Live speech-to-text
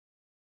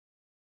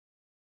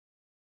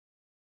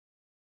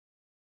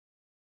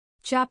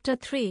Chapter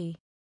 3.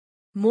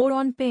 More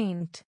on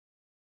paint.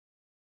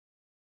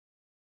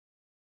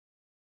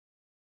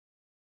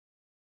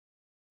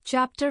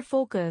 Chapter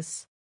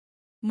Focus.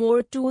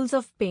 More tools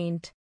of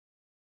paint.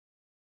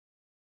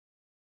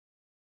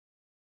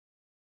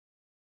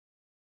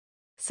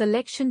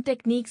 Selection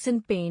techniques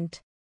in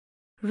paint.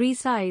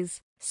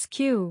 Resize,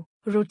 skew,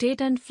 rotate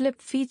and flip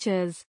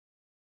features.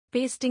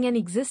 Pasting an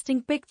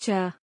existing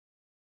picture.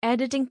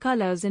 Editing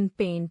colors in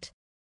paint.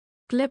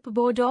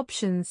 Clipboard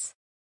options.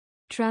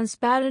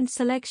 Transparent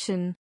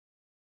selection.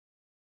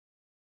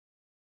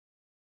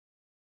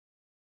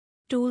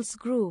 Tools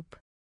group.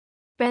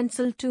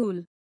 Pencil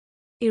tool.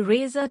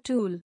 Eraser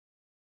tool.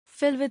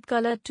 Fill with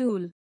color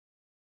tool.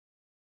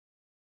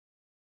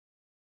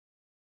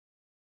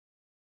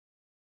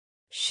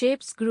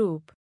 Shapes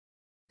group.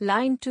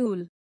 Line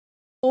tool.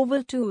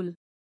 Oval tool.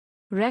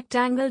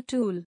 Rectangle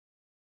tool.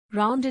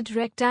 Rounded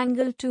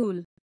rectangle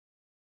tool.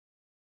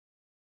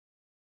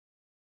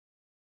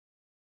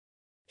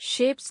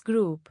 Shapes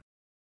group.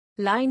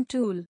 Line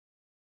tool.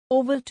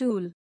 Oval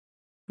tool.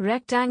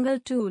 Rectangle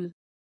tool.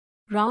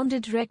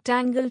 Rounded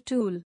rectangle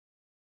tool.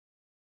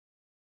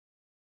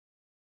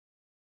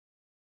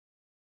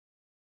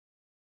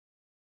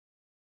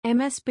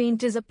 MS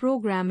Paint is a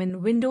program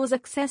in Windows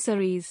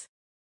accessories.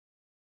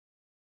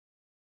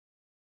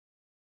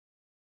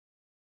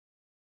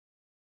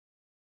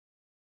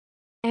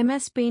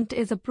 MS Paint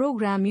is a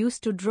program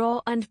used to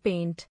draw and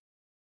paint.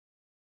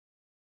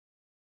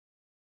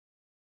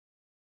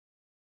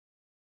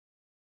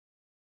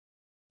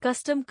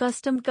 Custom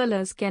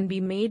colors can be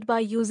made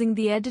by using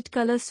the Edit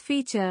Colors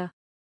feature.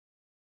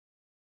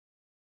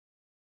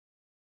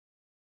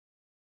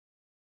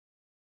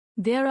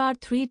 There are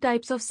three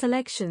types of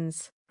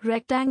selections: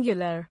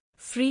 rectangular,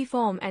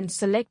 freeform and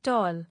select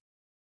all.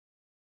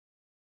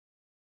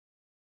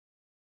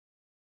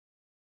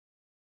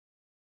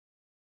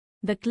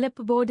 The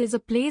clipboard is a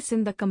place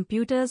in the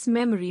computer's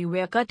memory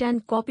where cut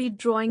and copied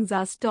drawings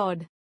are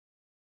stored.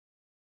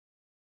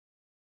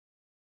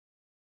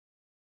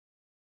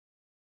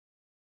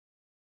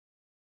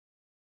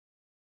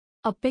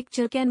 A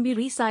picture can be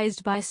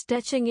resized by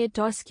stretching it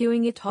or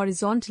skewing it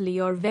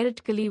horizontally or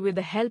vertically with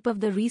the help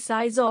of the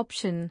resize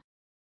option.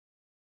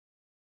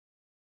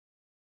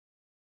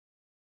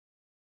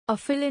 A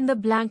fill in the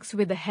blanks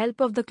with the help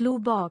of the clue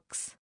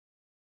box.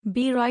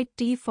 B write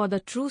T for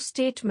the true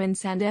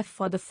statements and F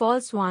for the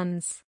false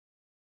ones.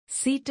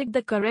 C tick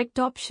the correct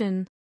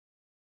option.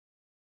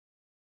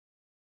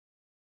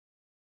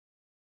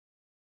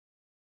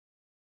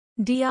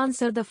 D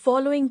answer the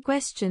following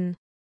question.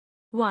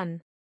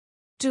 1,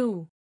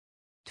 2,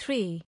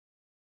 3,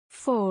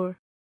 4,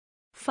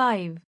 5.